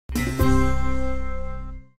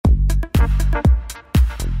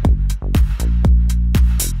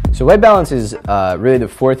So white balance is really the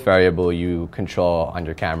fourth variable you control on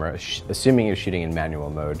your camera, assuming you're shooting in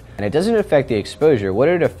manual mode. And it doesn't affect the exposure. What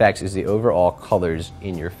it affects is the overall colors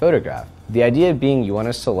in your photograph. The idea being you want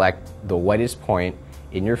to select the whitest point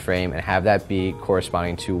in your frame and have that be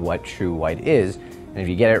corresponding to what true white is. And if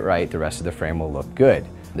you get it right, the rest of the frame will look good.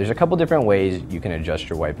 There's a couple different ways you can adjust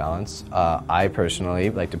your white balance. I personally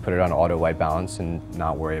like to put it on auto white balance and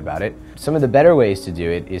not worry about it. Some of the better ways to do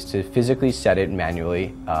it is to physically set it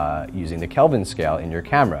manually using the Kelvin scale in your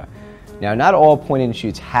camera. Now, not all point-and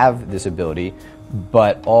shoots have this ability,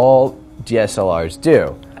 but all DSLRs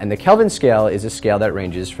do. And the Kelvin scale is a scale that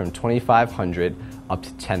ranges from 2500 up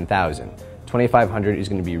to 10,000. 2500 is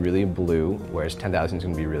going to be really blue, whereas 10,000 is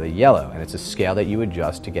going to be really yellow. And it's a scale that you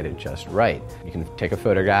adjust to get it just right. You can take a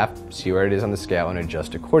photograph, see where it is on the scale, and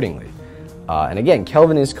adjust accordingly. And again,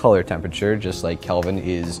 Kelvin is color temperature, just like Kelvin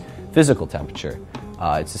is physical temperature.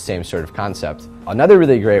 It's the same sort of concept. Another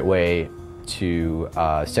really great way to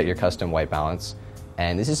set your custom white balance,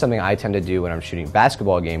 and this is something I tend to do when I'm shooting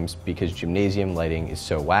basketball games because gymnasium lighting is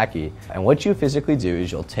so wacky. And what you physically do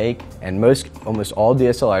is you'll take, and almost all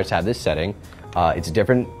DSLRs have this setting. It's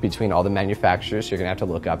different between all the manufacturers, so you're gonna have to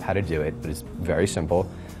look up how to do it, but it's very simple.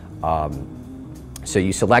 So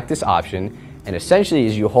you select this option, and essentially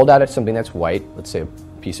is you hold out at something that's white, let's say a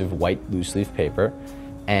piece of white loose leaf paper,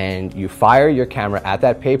 and you fire your camera at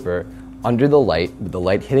that paper under the light, with the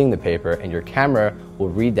light hitting the paper, and your camera will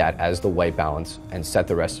read that as the white balance and set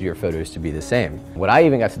the rest of your photos to be the same. What I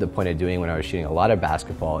even got to the point of doing when I was shooting a lot of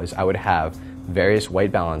basketball is I would have various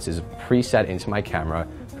white balances preset into my camera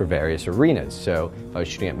for various arenas. So if I was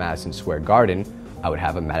shooting at Madison Square Garden, I would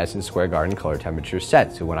have a Madison Square Garden color temperature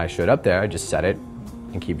set. So when I showed up there, I just set it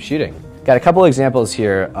and keep shooting. Got a couple examples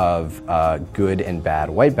here of good and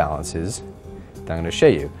bad white balances that I'm going to show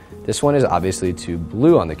you. This one is obviously too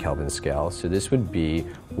blue on the Kelvin scale, so this would be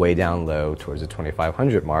way down low towards the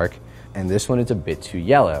 2500 mark, and this one is a bit too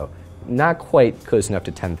yellow. Not quite close enough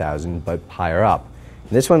to 10,000, but higher up.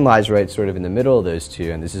 And this one lies right sort of in the middle of those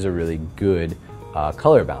two, and this is a really good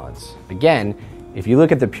color balance. Again, if you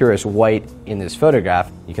look at the purest white in this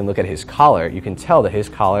photograph, you can look at his collar, you can tell that his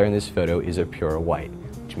collar in this photo is a pure white,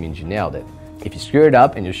 which means you nailed it. If you screw it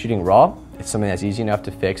up and you're shooting RAW, it's something that's easy enough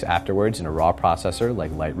to fix afterwards in a RAW processor like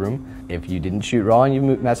Lightroom. If you didn't shoot RAW and you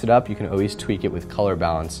mess it up, you can always tweak it with color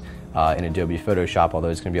balance in Adobe Photoshop, although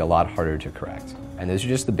it's going to be a lot harder to correct. And those are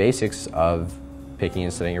just the basics of picking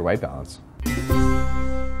and setting your white balance.